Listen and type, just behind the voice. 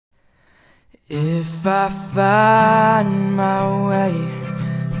If I find my way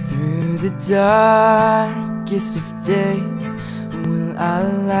through the darkest of days, will I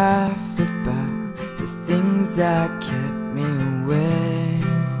laugh about the things that kept me away?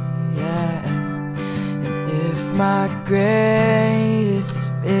 Yeah. And if my greatest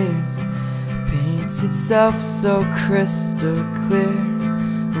fears paints itself so crystal clear,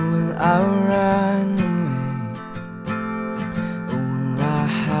 will I run away?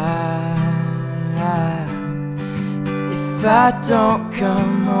 If I don't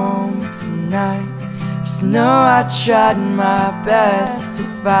come home tonight, just know I tried my best to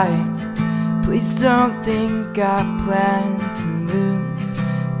fight. Please don't think I plan to lose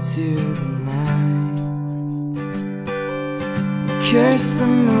to the night. Curse the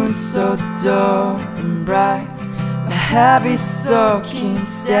moon so dull and bright, my heavy soul can't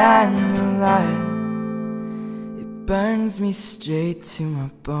stand the light. It burns me straight to my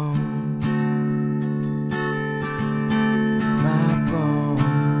bones.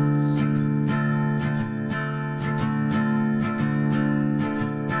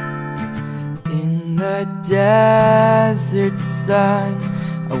 The desert sun,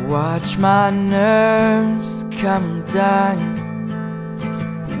 I watch my nerves come undone.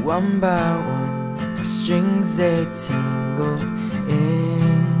 One by one, the strings they tangle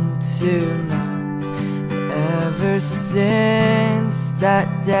into knots. Ever since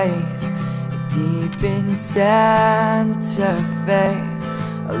that day, deep in Santa Fe,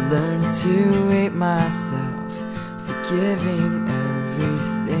 I learned to hate myself for giving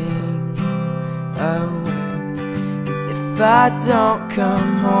everything away. 'Cause if I don't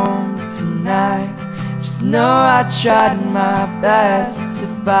come home tonight, just know I tried my best to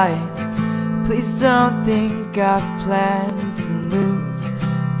fight. Please don't think I've planned to lose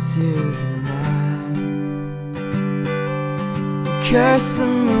to the night. Curse the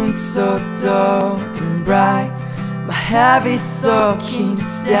moon so dull and bright, my heavy soul can't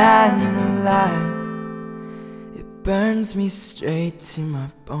stand the light. It burns me straight to my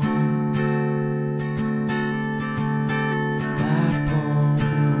bones.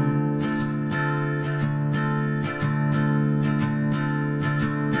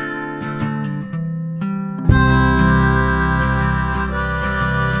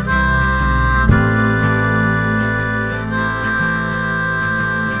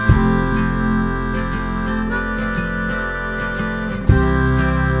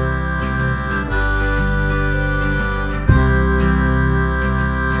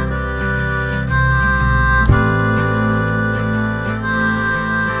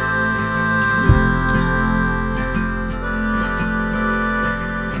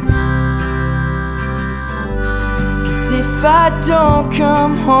 If I don't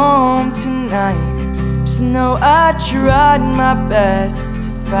come home tonight, just know I tried my best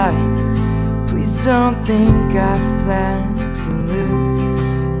to fight. Please don't think I've planned to lose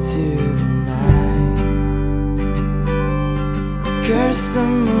to the night. Curse the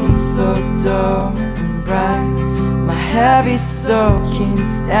moon so dull and bright, my heavy soul can't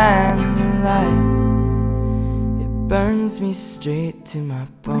stand the light. It burns me straight to my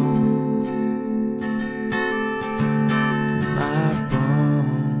bones.